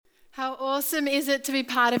How awesome is it to be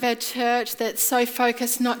part of a church that's so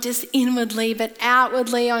focused not just inwardly but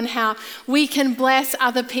outwardly on how we can bless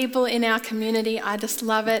other people in our community. I just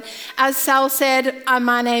love it. As Sal said,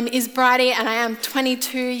 my name is Bridie and I am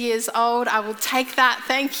 22 years old. I will take that.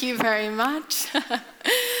 Thank you very much.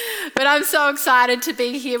 But I'm so excited to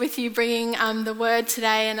be here with you bringing the word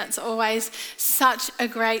today, and it's always such a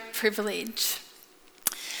great privilege.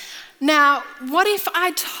 Now, what if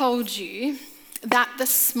I told you that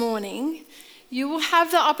this morning you will have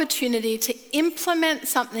the opportunity to implement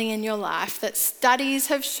something in your life that studies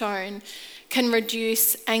have shown can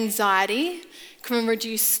reduce anxiety, can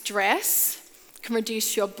reduce stress, can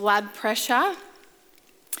reduce your blood pressure,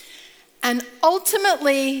 and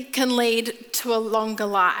ultimately can lead to a longer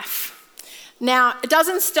life. Now, it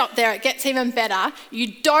doesn't stop there, it gets even better.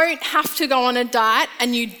 You don't have to go on a diet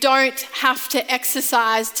and you don't have to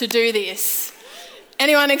exercise to do this.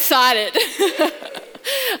 Anyone excited?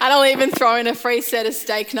 And I'll even throw in a free set of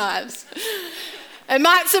steak knives. It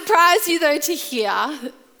might surprise you though to hear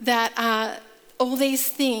that all these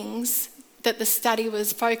things that the study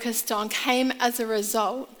was focused on came as a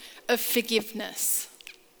result of forgiveness.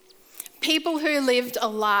 People who lived a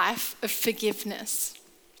life of forgiveness.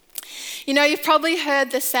 You know, you've probably heard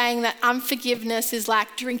the saying that unforgiveness is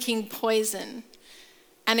like drinking poison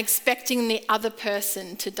and expecting the other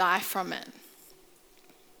person to die from it.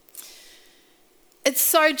 It's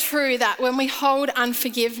so true that when we hold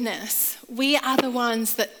unforgiveness, we are the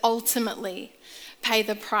ones that ultimately pay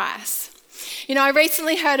the price. You know, I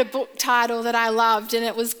recently heard a book title that I loved, and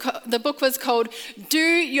the book was called Do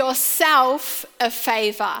Yourself a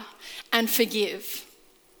Favour and Forgive.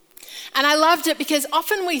 And I loved it because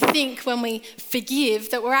often we think when we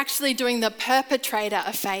forgive that we're actually doing the perpetrator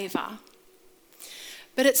a favour.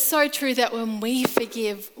 But it's so true that when we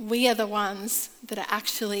forgive, we are the ones that are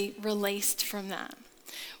actually released from that.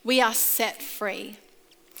 We are set free.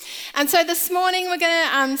 And so this morning we're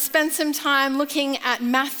going to spend some time looking at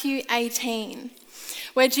Matthew 18,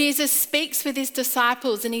 where Jesus speaks with his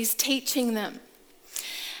disciples and he's teaching them.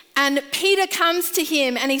 And Peter comes to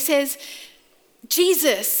him and he says,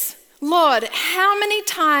 Jesus, Lord, how many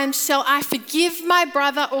times shall I forgive my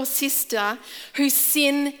brother or sister who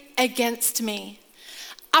sin against me?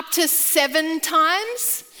 Up to 7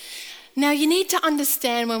 times? Now you need to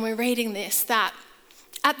understand when we're reading this that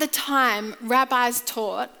at the time rabbis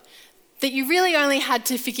taught that you really only had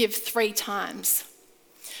to forgive 3 times.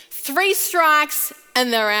 3 strikes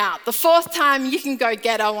and they're out. The 4th time you can go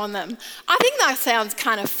ghetto on them. I think that sounds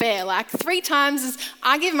kind of fair. Like 3 times is,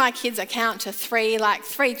 I give my kids a count to 3, like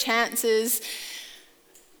 3 chances.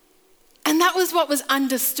 And that was what was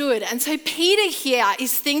understood. And so Peter here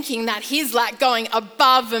is thinking that he's like going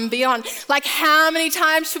above and beyond. Like, how many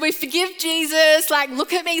times should we forgive Jesus? Like,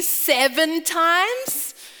 look at me, 7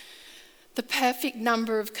 times? The perfect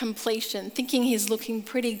number of completion, thinking he's looking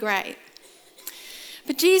pretty great.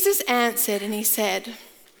 But Jesus answered and he said,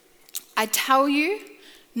 I tell you,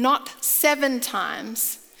 not 7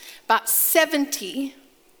 times, but 70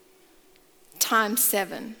 times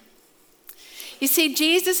 7. You see,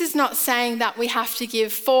 Jesus is not saying that we have to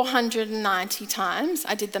give 490 times.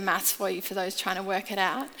 I did the maths for you for those trying to work it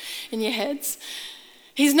out in your heads.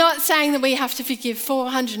 He's not saying that we have to forgive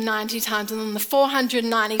 490 times and on the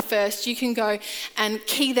 491st you can go and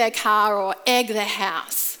key their car or egg their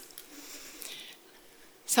house.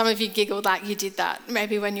 Some of you giggled like you did that,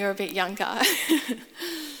 maybe when you were a bit younger.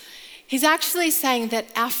 He's actually saying that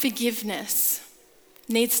our forgiveness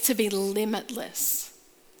needs to be limitless.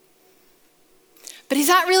 But is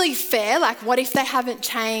that really fair? Like, what if they haven't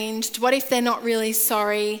changed? What if they're not really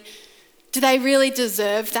sorry? Do they really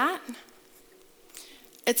deserve that?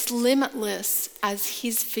 It's limitless as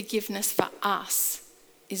his forgiveness for us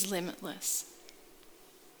is limitless.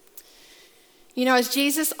 You know, as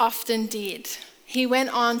Jesus often did, he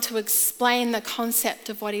went on to explain the concept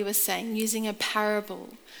of what he was saying using a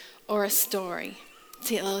parable or a story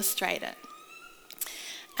to illustrate it.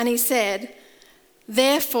 And he said,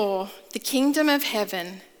 therefore, the kingdom of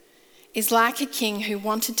heaven is like a king who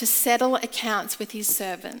wanted to settle accounts with his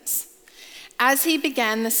servants. As he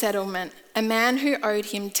began the settlement, a man who owed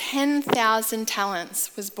him 10,000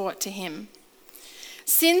 talents was brought to him.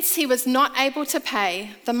 Since he was not able to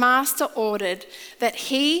pay, the master ordered that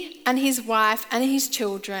he and his wife and his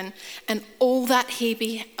children and all that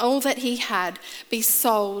he had be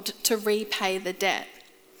sold to repay the debt.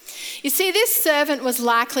 You see, this servant was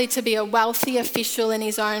likely to be a wealthy official in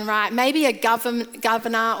his own right, maybe a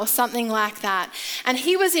governor or something like that. And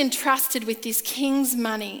he was entrusted with this king's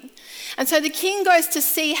money. And so the king goes to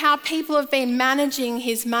see how people have been managing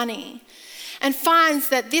his money. and finds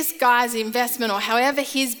that this guy's investment, or however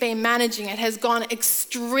he's been managing it, has gone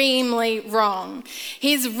extremely wrong.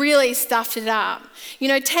 He's really stuffed it up.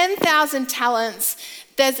 10,000 talents,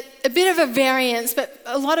 there's a bit of a variance, but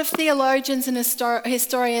a lot of theologians and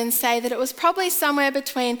historians say that it was probably somewhere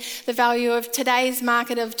between the value of today's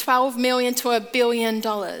market of $12 million to $1 billion.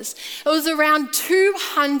 It was around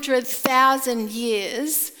 200,000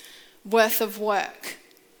 years worth of work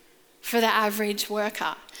for the average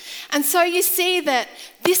worker. And so you see that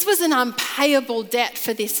this was an unpayable debt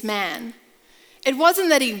for this man. It wasn't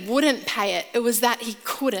that he wouldn't pay it, it was that he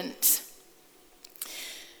couldn't.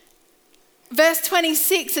 Verse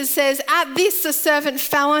 26, it says, "At this the servant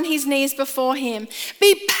fell on his knees before him.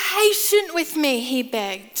 'Be patient with me,' he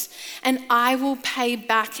begged, 'and I will pay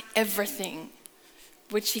back everything,'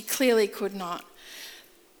 which he clearly could not.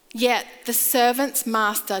 Yet the servant's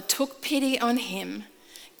master took pity on him,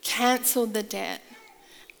 cancelled the debt,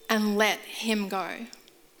 and let him go."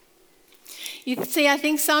 You see, I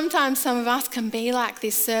think sometimes some of us can be like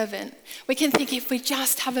this servant. We can think if we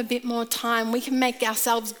just have a bit more time, we can make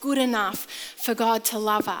ourselves good enough for God to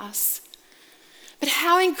love us. But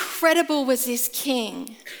how incredible was this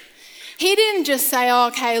king? He didn't just say, "Oh,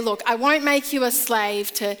 okay, look, I won't make you a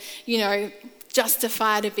slave to,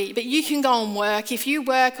 justify it a bit, but you can go and work. If you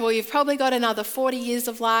work, or you've probably got another 40 years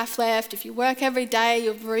of life left, if you work every day,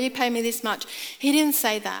 you'll repay me this much." He didn't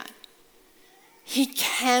say that. He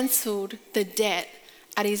cancelled the debt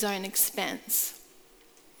at his own expense.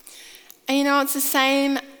 And it's the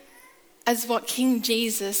same as what King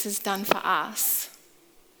Jesus has done for us.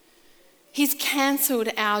 He's cancelled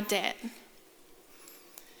our debt.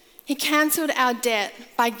 He cancelled our debt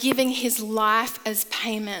by giving his life as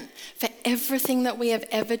payment for everything that we have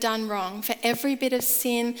ever done wrong, for every bit of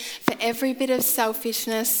sin, for every bit of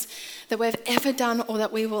selfishness that we've ever done or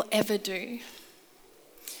that we will ever do.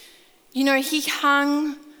 He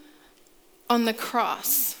hung on the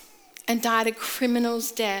cross and died a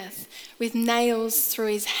criminal's death with nails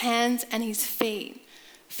through his hands and his feet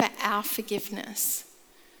for our forgiveness,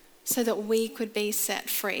 so that we could be set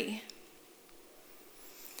free.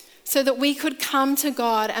 So that we could come to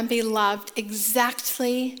God and be loved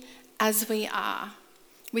exactly as we are,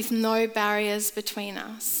 with no barriers between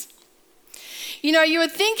us. You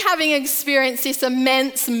would think, having experienced this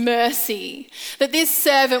immense mercy, that this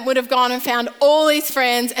servant would have gone and found all his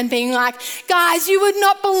friends and been like, "Guys, you would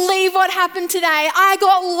not believe what happened today. I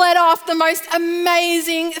got let off the most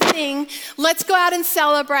amazing thing. Let's go out and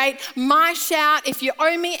celebrate. My shout, if you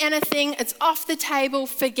owe me anything, it's off the table.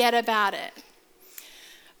 Forget about it."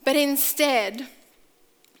 But instead,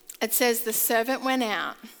 it says the servant went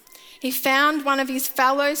out. He found one of his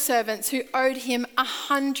fellow servants who owed him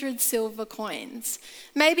 100 silver coins,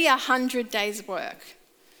 maybe 100 days' work.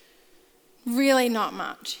 Really not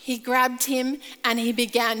much. He grabbed him and he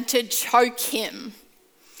began to choke him.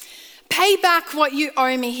 "Pay back what you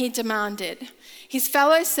owe me," he demanded. His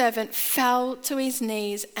fellow servant fell to his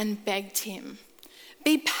knees and begged him,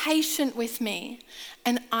 "Be patient with me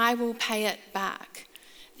and I will pay it back."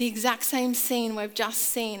 The exact same scene we've just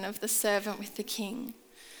seen of the servant with the king.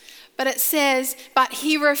 But it says, but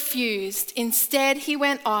he refused. Instead, he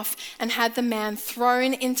went off and had the man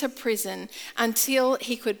thrown into prison until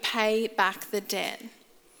he could pay back the debt.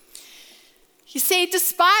 You see,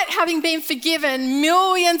 despite having been forgiven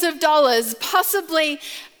millions of dollars, possibly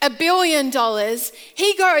 $1 billion,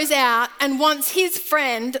 he goes out and wants his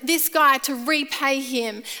friend, this guy, to repay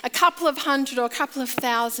him a couple of hundred or a couple of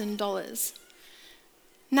 $1,000s.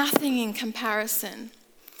 Nothing in comparison.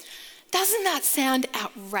 Doesn't that sound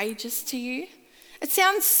outrageous to you? It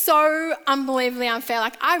sounds so unbelievably unfair.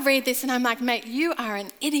 Like, I read this and I'm like, mate, you are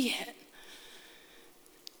an idiot.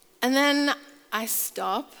 And then I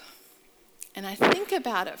stop and I think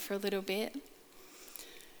about it for a little bit.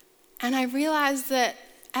 And I realize that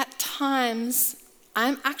at times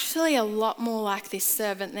I'm actually a lot more like this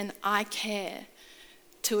servant than I care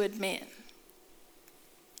to admit.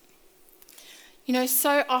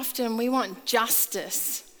 So often we want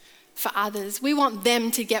justice for others. We want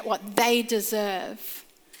them to get what they deserve,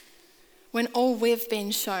 when all we've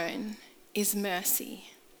been shown is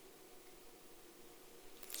mercy.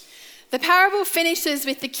 The parable finishes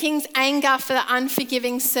with the king's anger for the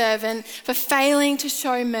unforgiving servant for failing to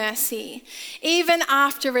show mercy, even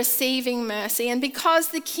after receiving mercy. And because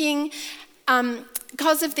of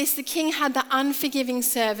this, the king had the unforgiving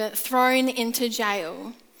servant thrown into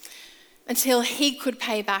jail until he could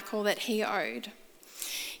pay back all that he owed.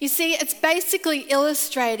 You see, it's basically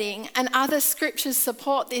illustrating, and other scriptures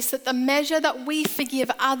support this, that the measure that we forgive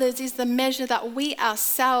others is the measure that we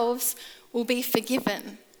ourselves will be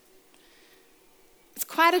forgiven. It's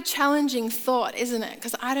quite a challenging thought, isn't it?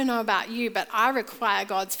 Because I don't know about you, but I require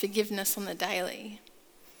God's forgiveness on the daily.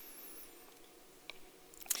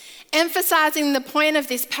 Emphasizing the point of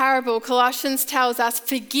this parable, Colossians tells us,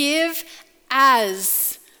 forgive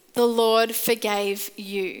as the Lord forgave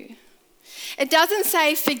you. It doesn't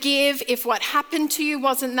say forgive if what happened to you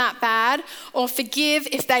wasn't that bad, or forgive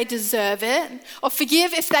if they deserve it, or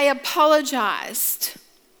forgive if they apologized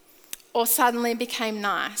or suddenly became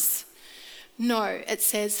nice. No, it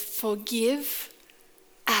says forgive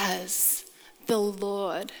as the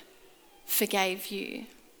Lord forgave you.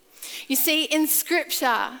 You see, in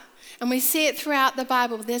Scripture, and we see it throughout the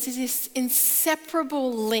Bible, there's this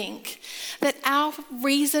inseparable link that our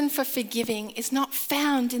reason for forgiving is not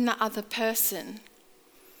found in the other person.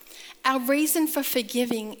 Our reason for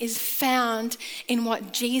forgiving is found in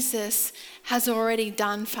what Jesus has already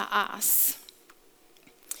done for us.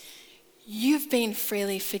 You've been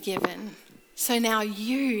freely forgiven, so now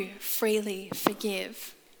you freely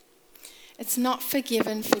forgive. It's not forgive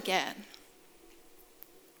and forget.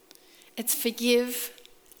 It's forgive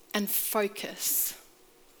and focus.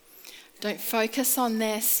 Don't focus on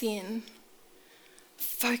their sin.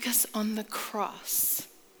 Focus on the cross.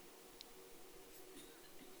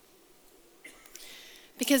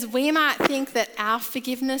 Because we might think that our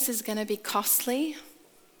forgiveness is going to be costly.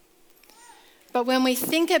 But when we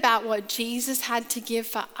think about what Jesus had to give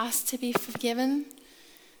for us to be forgiven,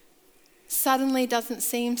 suddenly doesn't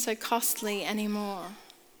seem so costly anymore.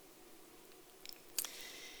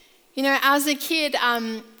 You know, as a kid,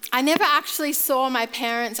 I never actually saw my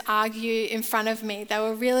parents argue in front of me. They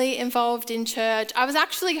were really involved in church. I was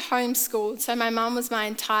actually homeschooled, so my mum was my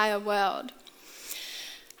entire world.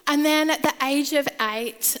 And then at the age of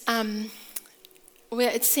 8,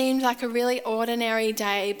 it seemed like a really ordinary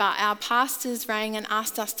day, but our pastors rang and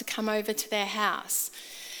asked us to come over to their house.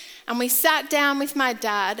 And we sat down with my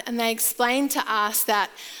dad, and they explained to us that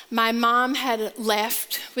my mum had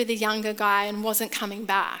left with a younger guy and wasn't coming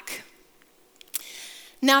back.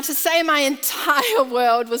 Now, to say my entire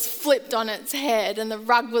world was flipped on its head and the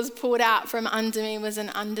rug was pulled out from under me was an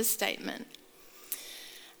understatement.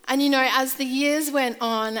 And you know, as the years went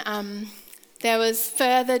on, there was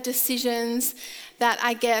further decisions that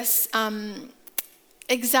I guess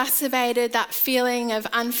exacerbated that feeling of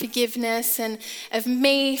unforgiveness and of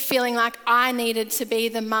me feeling like I needed to be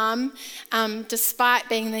the mum, despite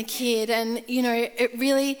being the kid. And you know,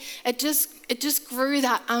 it just grew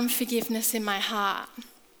that unforgiveness in my heart.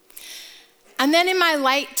 And then in my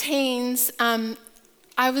late teens, it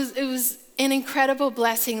was an incredible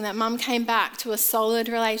blessing that Mum came back to a solid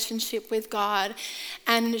relationship with God,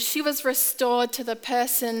 and she was restored to the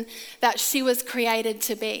person that she was created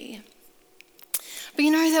to be. But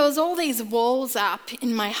you know, there was all these walls up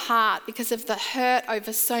in my heart because of the hurt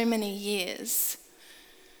over so many years.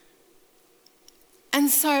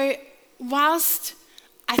 And so whilst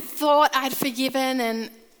I thought I'd forgiven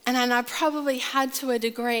and I probably had to a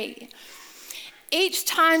degree, each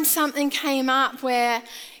time something came up where,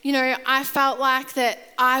 you know, I felt like that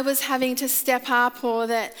I was having to step up, or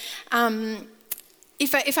that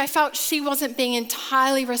if I felt she wasn't being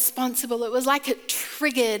entirely responsible, it was like it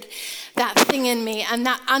triggered that thing in me, and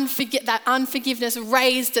that unforgiveness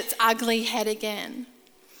raised its ugly head again.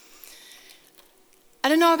 I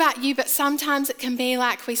don't know about you, but sometimes it can be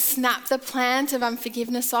like we snap the plant of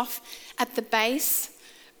unforgiveness off at the base,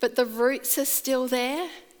 but the roots are still there.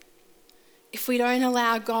 If we don't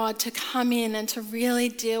allow God to come in and to really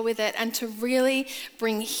deal with it and to really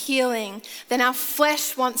bring healing, then our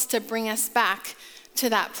flesh wants to bring us back to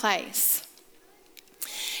that place.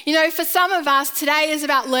 You know, for some of us, today is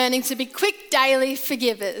about learning to be quick daily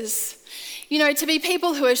forgivers. You know, to be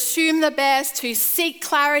people who assume the best, who seek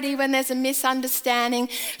clarity when there's a misunderstanding,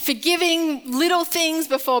 forgiving little things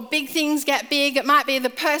before big things get big. It might be the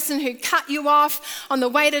person who cut you off on the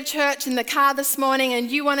way to church in the car this morning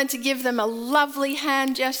and you wanted to give them a lovely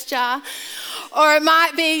hand gesture. Or it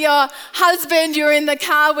might be your husband you're in the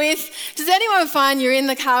car with. Does anyone find you're in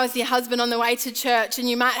the car with your husband on the way to church and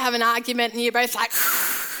you might have an argument and you're both like,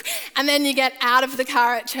 and then you get out of the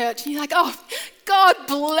car at church and you're like, oh, God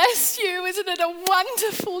bless you, isn't it a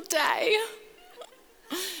wonderful day?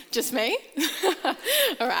 Just me?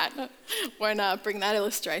 All right, won't bring that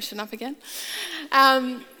illustration up again.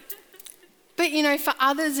 But you know, for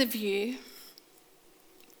others of you,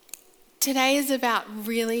 today is about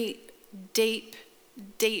really deep,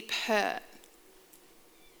 deep hurt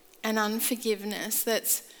and unforgiveness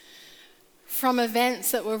that's from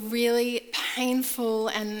events that were really painful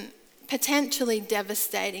and potentially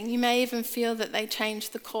devastating. You may even feel that they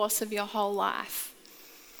changed the course of your whole life.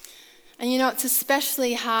 And it's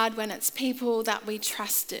especially hard when it's people that we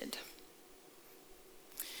trusted.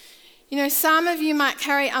 Some of you might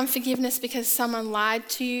carry unforgiveness because someone lied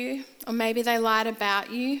to you, or maybe they lied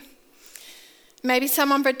about you. Maybe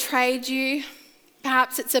someone betrayed you.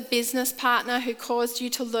 Perhaps it's a business partner who caused you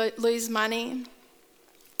to lose money.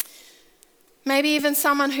 Maybe even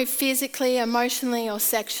someone who physically, emotionally, or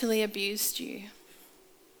sexually abused you.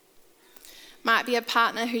 Might be a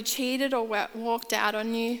partner who cheated or walked out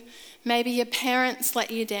on you. Maybe your parents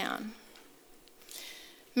let you down.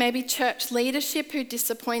 Maybe church leadership who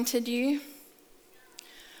disappointed you.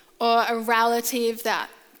 Or a relative that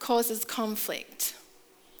causes conflict.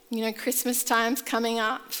 Christmas time's coming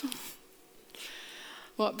up.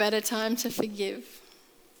 What better time to forgive?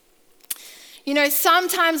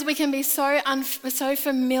 Sometimes we can be so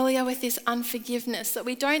familiar with this unforgiveness that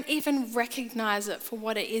we don't even recognize it for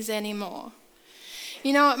what it is anymore.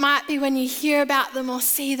 It might be when you hear about them or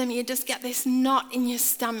see them, you just get this knot in your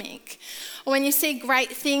stomach. Or when you see great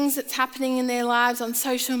things that's happening in their lives on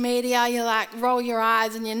social media, you roll your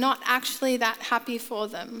eyes and you're not actually that happy for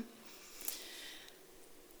them.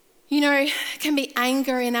 It can be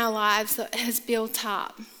anger in our lives that has built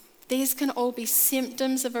up. These can all be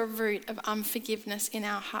symptoms of a root of unforgiveness in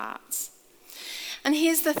our hearts. And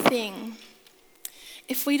here's the thing.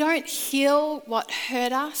 If we don't heal what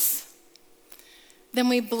hurt us, then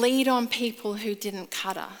we bleed on people who didn't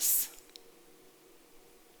cut us.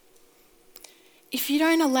 If you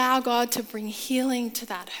don't allow God to bring healing to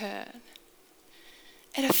that hurt,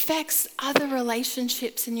 it affects other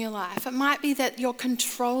relationships in your life. It might be that you're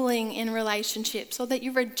controlling in relationships or that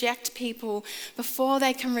you reject people before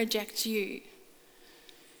they can reject you.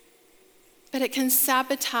 But it can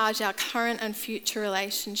sabotage our current and future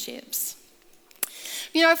relationships.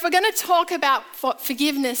 If we're going to talk about what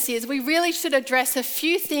forgiveness is, we really should address a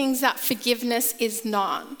few things that forgiveness is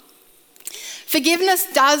not.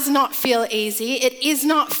 Forgiveness does not feel easy. It is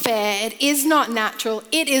not fair. It is not natural.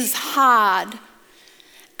 It is hard.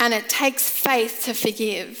 And it takes faith to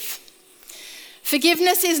forgive.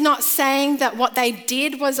 Forgiveness is not saying that what they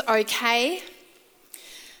did was okay.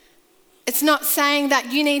 It's not saying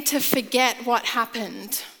that you need to forget what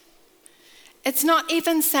happened. It's not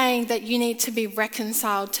even saying that you need to be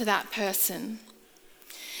reconciled to that person.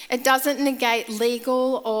 It doesn't negate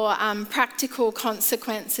legal or practical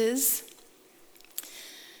consequences.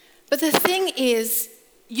 But the thing is,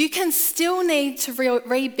 you can still need to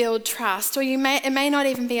rebuild trust, or it may not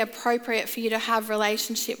even be appropriate for you to have a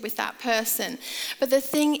relationship with that person. But the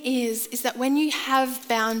thing is that when you have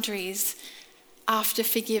boundaries after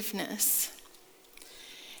forgiveness,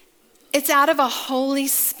 it's out of a Holy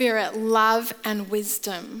Spirit love and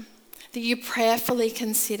wisdom that you prayerfully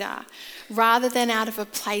consider, rather than out of a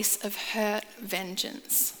place of hurt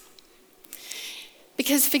vengeance.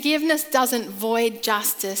 Because forgiveness doesn't void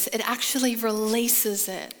justice, it actually releases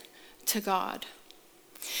it to God.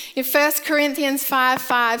 In 1 Corinthians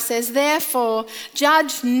 5:5 says, "Therefore,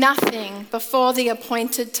 judge nothing before the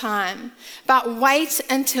appointed time, but wait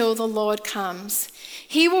until the Lord comes.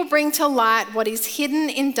 He will bring to light what is hidden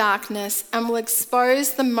in darkness and will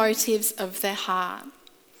expose the motives of their heart."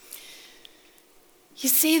 You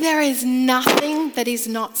see, there is nothing that is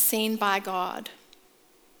not seen by God.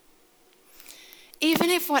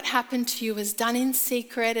 Even if what happened to you was done in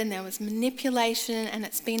secret and there was manipulation and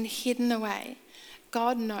it's been hidden away,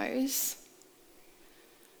 God knows.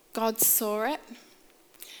 God saw it.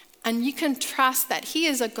 And you can trust that He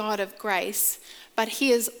is a God of grace, but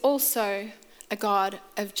He is also a God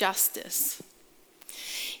of justice.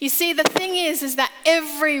 You see, the thing is that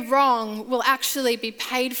every wrong will actually be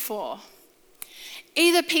paid for.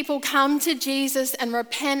 Either people come to Jesus and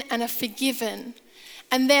repent and are forgiven,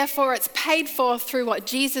 and therefore it's paid for through what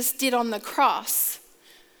Jesus did on the cross.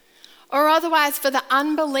 Or otherwise, for the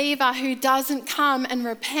unbeliever who doesn't come and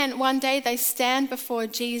repent, one day they stand before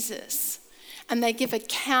Jesus and they give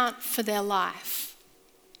account for their life.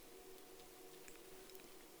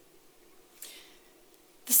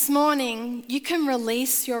 This morning, you can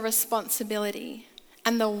release your responsibility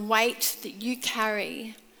and the weight that you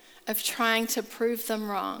carry of trying to prove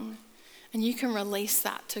them wrong, and you can release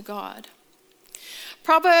that to God.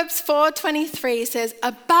 Proverbs 4:23 says,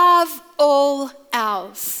 "Above all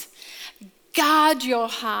else, guard your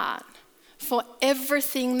heart, for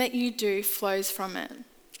everything that you do flows from it."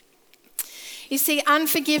 You see,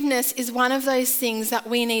 unforgiveness is one of those things that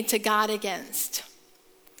we need to guard against.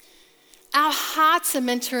 Our hearts are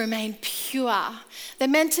meant to remain pure. They're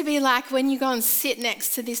meant to be like when you go and sit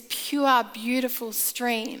next to this pure, beautiful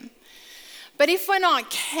stream. But if we're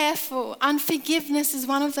not careful, unforgiveness is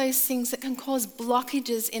one of those things that can cause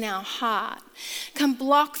blockages in our heart, can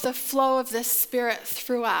block the flow of the Spirit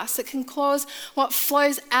through us. It can cause what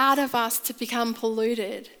flows out of us to become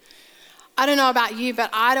polluted. I don't know about you,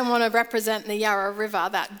 but I don't want to represent the Yarra River,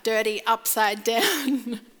 that dirty, upside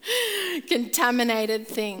down, contaminated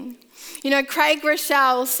thing. Craig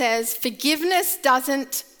Rochelle says, forgiveness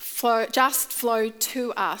doesn't just flow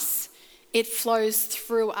to us, it flows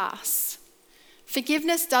through us.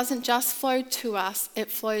 Forgiveness doesn't just flow to us,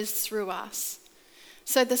 it flows through us.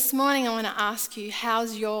 So this morning I want to ask you,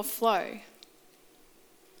 how's your flow?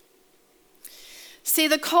 See,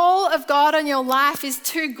 the call of God on your life is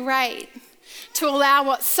too great to allow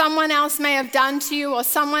what someone else may have done to you or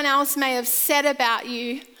someone else may have said about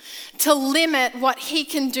you to limit what He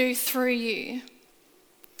can do through you.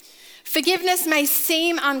 Forgiveness may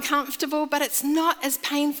seem uncomfortable, but it's not as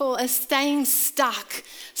painful as staying stuck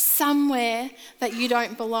somewhere that you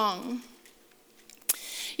don't belong.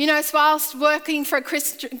 So whilst working for a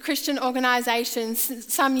Christian organisation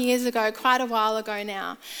some years ago, quite a while ago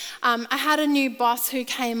now, I had a new boss who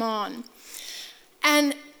came on.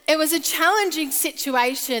 And it was a challenging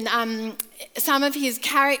situation. Some of his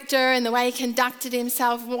character and the way he conducted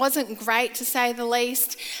himself wasn't great, to say the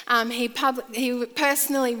least. He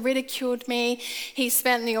personally ridiculed me. He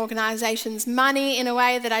spent the organisation's money in a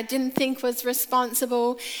way that I didn't think was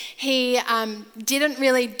responsible. He didn't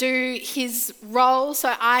really do his role,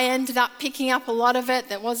 so I ended up picking up a lot of it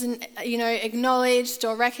that wasn't, acknowledged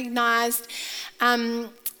or recognised. And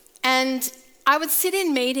I would sit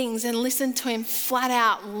in meetings and listen to him flat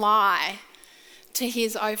out lie to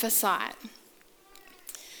his oversight.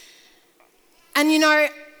 And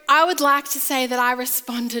I would like to say that I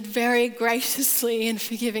responded very graciously and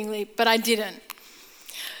forgivingly, but I didn't.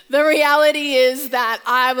 The reality is that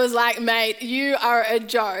I was like, mate, you are a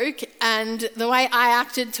joke. And the way I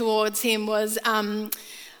acted towards him was,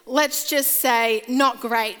 let's just say, not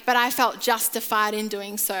great, but I felt justified in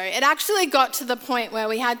doing so. It actually got to the point where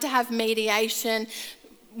we had to have mediation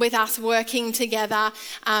with us working together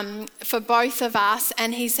for both of us.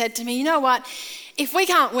 And he said to me, you know what? If we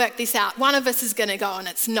can't work this out, one of us is going to go and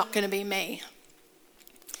it's not going to be me.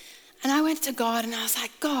 And I went to God and I was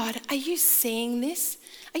like, God, are you seeing this?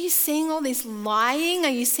 Are you seeing all this lying?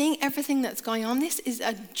 Are you seeing everything that's going on? This is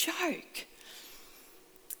a joke.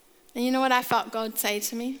 And you know what I felt God say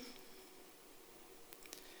to me?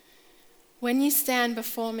 When you stand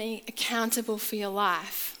before me accountable for your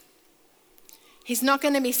life, He's not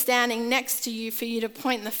going to be standing next to you for you to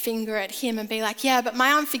point the finger at Him and be like, yeah, but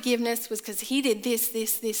my unforgiveness was because he did this,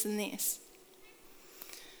 this, this, and this.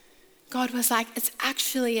 God was like, it's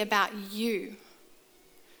actually about you.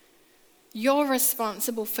 You're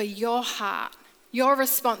responsible for your heart. You're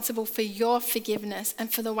responsible for your forgiveness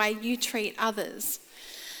and for the way you treat others.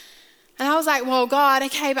 And I was like, well, God,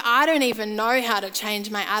 okay, but I don't even know how to change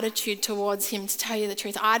my attitude towards Him, to tell you the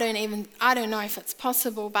truth. I don't know if it's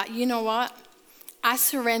possible, but you know what? I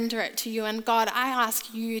surrender it to you, and God, I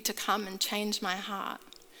ask you to come and change my heart.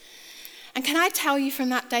 And can I tell you, from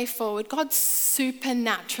that day forward, God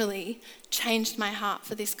supernaturally changed my heart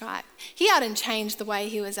for this guy. He hadn't changed the way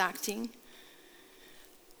he was acting.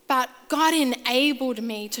 But God enabled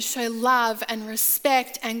me to show love and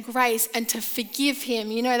respect and grace and to forgive him.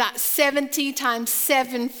 That 70 times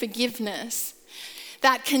 7 forgiveness,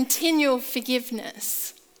 that continual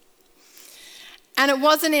forgiveness. And it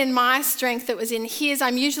wasn't in my strength, it was in his.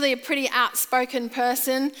 I'm usually a pretty outspoken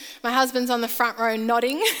person. My husband's on the front row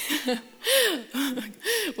nodding.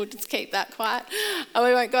 We'll just keep that quiet.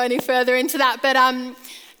 We won't go any further into that. But, on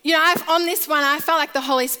this one, I felt like the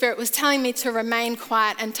Holy Spirit was telling me to remain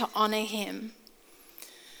quiet and to honour him.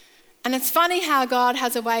 And it's funny how God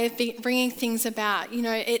has a way of bringing things about.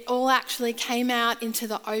 It all actually came out into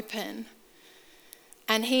the open.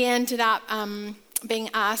 And he ended up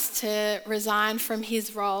being asked to resign from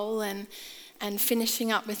his role and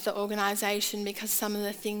finishing up with the organisation because some of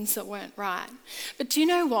the things that weren't right. But do you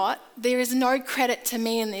know what? There is no credit to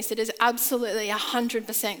me in this. It is absolutely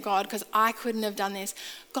 100% God, because I couldn't have done this.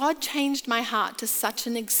 God changed my heart to such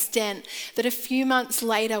an extent that a few months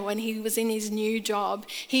later, when he was in his new job,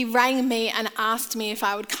 he rang me and asked me if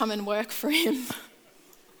I would come and work for him.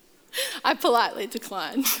 I politely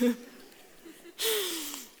declined.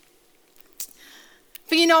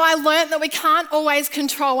 But I learned that we can't always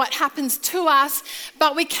control what happens to us,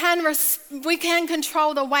 but we can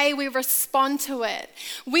control the way we respond to it.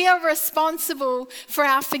 We are responsible for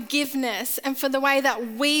our forgiveness and for the way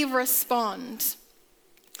that we respond.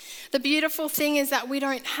 The beautiful thing is that we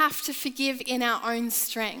don't have to forgive in our own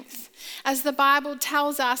strength. As the Bible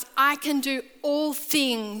tells us, I can do all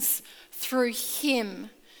things through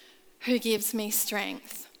him who gives me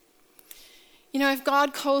strength. You know, if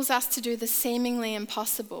God calls us to do the seemingly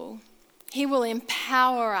impossible, he will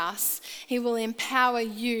empower us. He will empower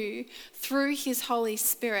you through his Holy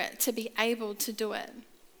Spirit to be able to do it.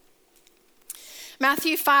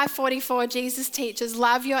 Matthew 5:44, Jesus teaches,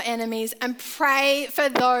 love your enemies and pray for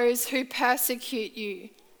those who persecute you.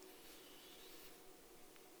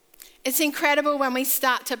 It's incredible when we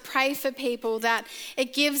start to pray for people that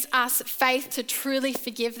it gives us faith to truly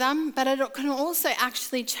forgive them, but it can also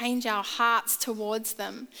actually change our hearts towards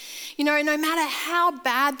them. You know, no matter how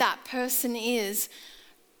bad that person is,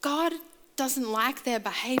 God doesn't like their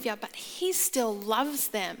behavior, but he still loves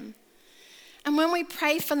them. And when we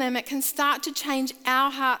pray for them, it can start to change our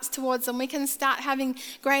hearts towards them. We can start having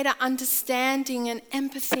greater understanding and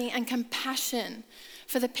empathy and compassion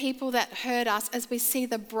for the people that hurt us as we see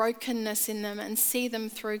the brokenness in them and see them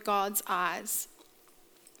through God's eyes.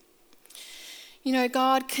 You know,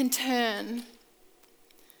 God can turn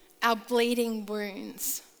our bleeding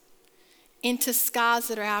wounds into scars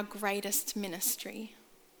that are our greatest ministry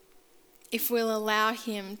if we'll allow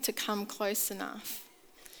him to come close enough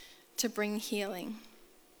to bring healing.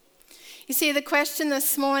 You see, the question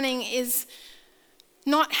this morning is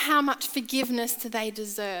not how much forgiveness do they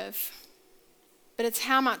deserve, but it's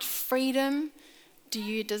how much freedom do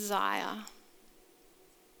you desire?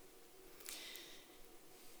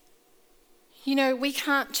 You know, we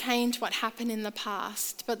can't change what happened in the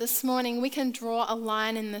past, but this morning we can draw a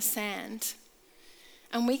line in the sand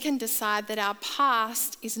and we can decide that our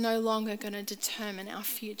past is no longer going to determine our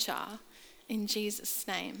future in Jesus'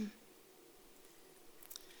 name.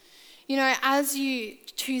 You know, as you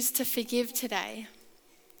choose to forgive today,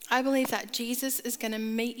 I believe that Jesus is going to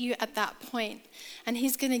meet you at that point and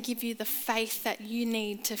he's going to give you the faith that you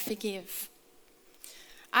need to forgive.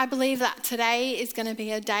 I believe that today is going to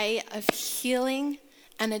be a day of healing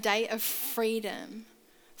and a day of freedom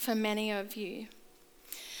for many of you.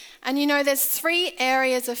 And you know, there's 3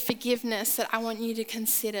 areas of forgiveness that I want you to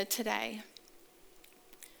consider today.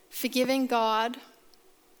 Forgiving God,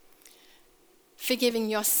 forgiving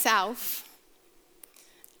yourself,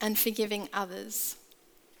 and forgiving others.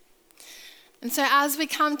 And so as we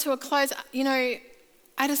come to a close, you know,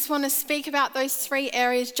 I just want to speak about those 3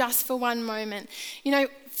 areas just for one moment. You know,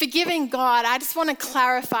 forgiving God, I just want to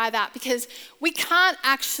clarify that because we can't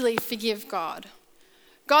actually forgive God.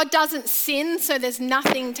 God doesn't sin, so there's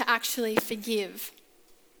nothing to actually forgive.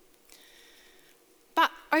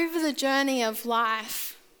 But over the journey of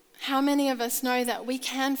life, how many of us know that we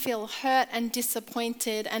can feel hurt and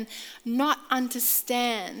disappointed and not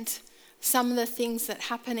understand some of the things that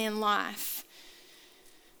happen in life?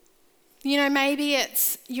 You know, maybe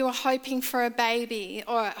it's you're hoping for a baby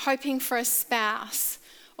or hoping for a spouse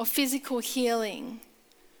or physical healing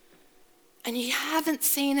and you haven't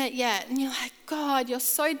seen it yet and you're like, God, you're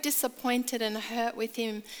so disappointed and hurt with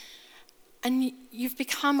him and you've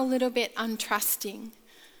become a little bit untrusting.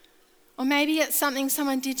 Or maybe it's something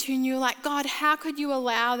someone did to you and you're like, God, how could you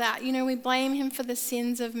allow that? You know, we blame him for the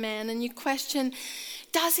sins of men and you question,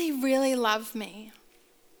 does he really love me?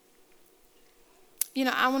 You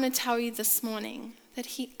know, I want to tell you this morning that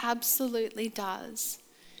he absolutely does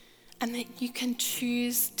and that you can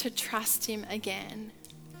choose to trust him again.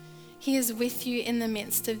 He is with you in the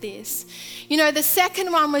midst of this. You know, the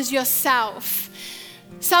second one was yourself.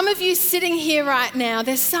 Some of you sitting here right now,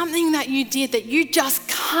 there's something that you did that you just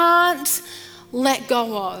can't let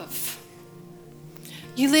go of.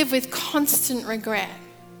 You live with constant regret.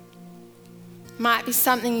 It might be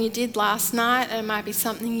something you did last night, and it might be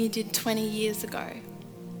something you did 20 years ago.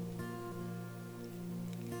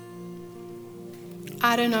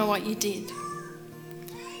 I don't know what you did,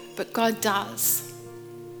 but God does.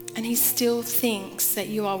 And he still thinks that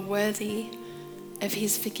you are worthy of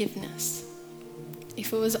his forgiveness.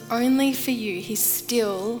 If it was only for you, he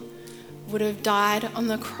still would have died on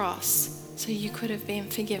the cross so you could have been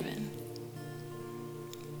forgiven.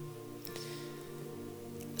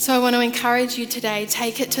 So I want to encourage you today,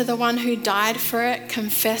 take it to the one who died for it,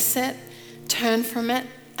 confess it, turn from it,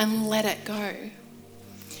 and let it go.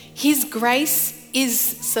 His grace is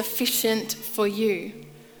sufficient for you.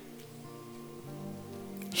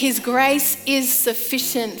 His grace is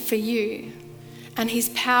sufficient for you, and his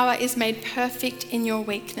power is made perfect in your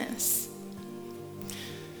weakness.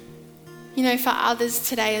 You know, for others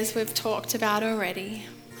today, as we've talked about already,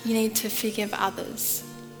 you need to forgive others.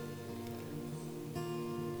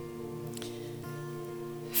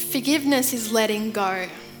 Forgiveness is letting go.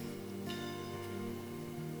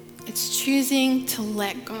 It's choosing to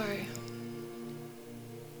let go.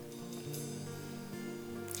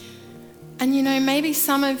 And maybe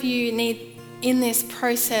some of you need, in this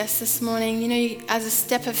process this morning, as a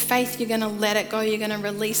step of faith, you're going to let it go, you're going to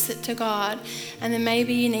release it to God. And then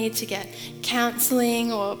maybe you need to get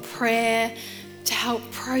counseling or prayer to help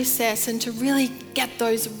process and to really get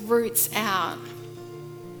those roots out.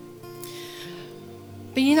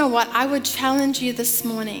 But you know what? I would challenge you this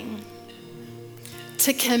morning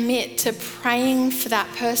to commit to praying for that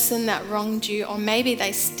person that wronged you, or maybe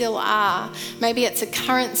they still are. Maybe it's a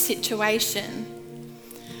current situation.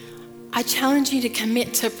 I challenge you to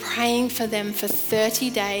commit to praying for them for 30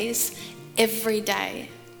 days, every day.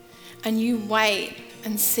 And you wait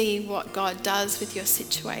and see what God does with your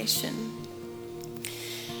situation.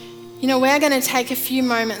 We're going to take a few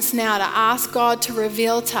moments now to ask God to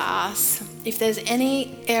reveal to us if there's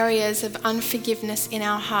any areas of unforgiveness in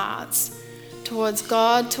our hearts towards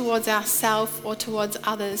God, towards ourselves, or towards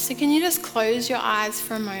others. So can you just close your eyes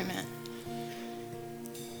for a moment?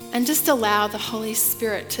 And just allow the Holy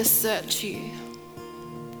Spirit to search you.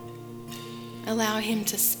 Allow him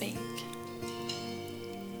to speak.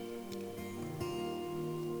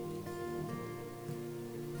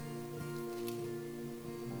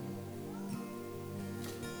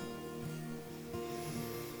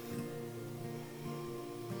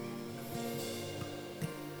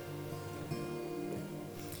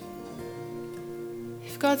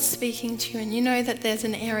 God's speaking to you and you know that there's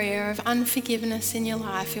an area of unforgiveness in your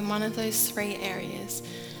life in one of those 3 areas,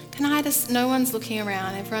 no one's looking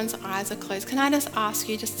around, everyone's eyes are closed. Can I just ask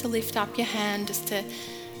you just to lift up your hand, just to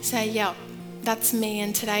say, yep, that's me,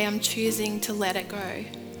 and today I'm choosing to let it go.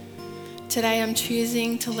 Today I'm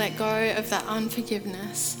choosing to let go of that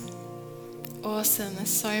unforgiveness. Awesome, there's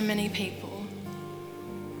so many people.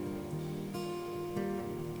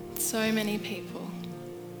 So many people.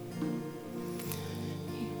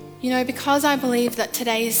 Because I believe that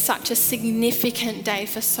today is such a significant day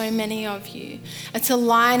for so many of you. It's a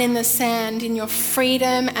line in the sand in your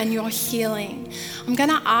freedom and your healing. I'm going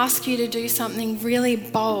to ask you to do something really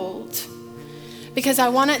bold, because I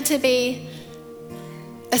want it to be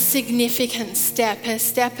a significant step, a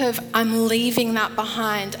step of I'm leaving that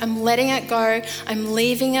behind. I'm letting it go, I'm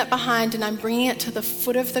leaving it behind, and I'm bringing it to the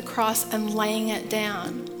foot of the cross and laying it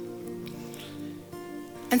down.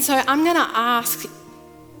 And so I'm going to ask,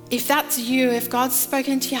 if that's you, if God's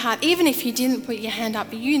spoken to your heart, even if you didn't put your hand up,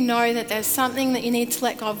 but you know that there's something that you need to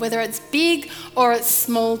let go of, whether it's big or it's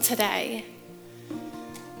small today.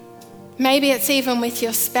 Maybe it's even with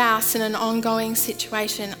your spouse in an ongoing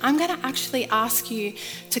situation. I'm going to actually ask you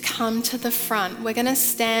to come to the front. We're going to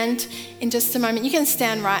stand in just a moment. You can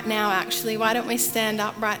stand right now, actually. Why don't we stand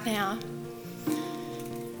up right now?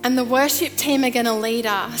 And the worship team are going to lead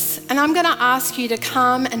us. And I'm going to ask you to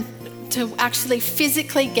come and to actually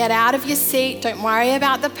physically get out of your seat. Don't worry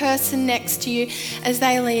about the person next to you as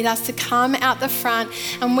they lead us, to come out the front.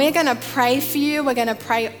 And we're going to pray for you. We're going to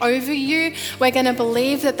pray over you. We're going to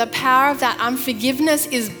believe that the power of that unforgiveness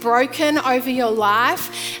is broken over your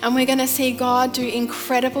life. And we're going to see God do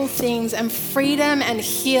incredible things and freedom and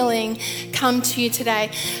healing come to you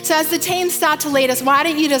today. So as the team start to lead us, why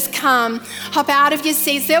don't you just come, hop out of your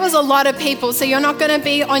seats. There was a lot of people, so you're not going to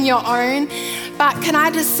be on your own. But can I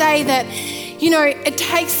just say that, it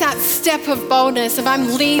takes that step of boldness of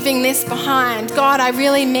I'm leaving this behind. God, I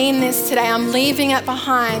really mean this today. I'm leaving it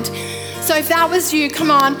behind. So if that was you, come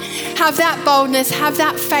on, have that boldness, have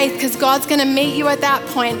that faith, because God's going to meet you at that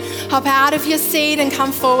point. Hop out of your seat and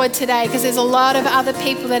come forward today, because there's a lot of other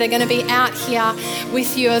people that are going to be out here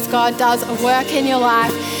with you as God does a work in your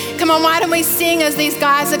life. Come on, why don't we sing as these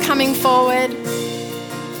guys are coming forward?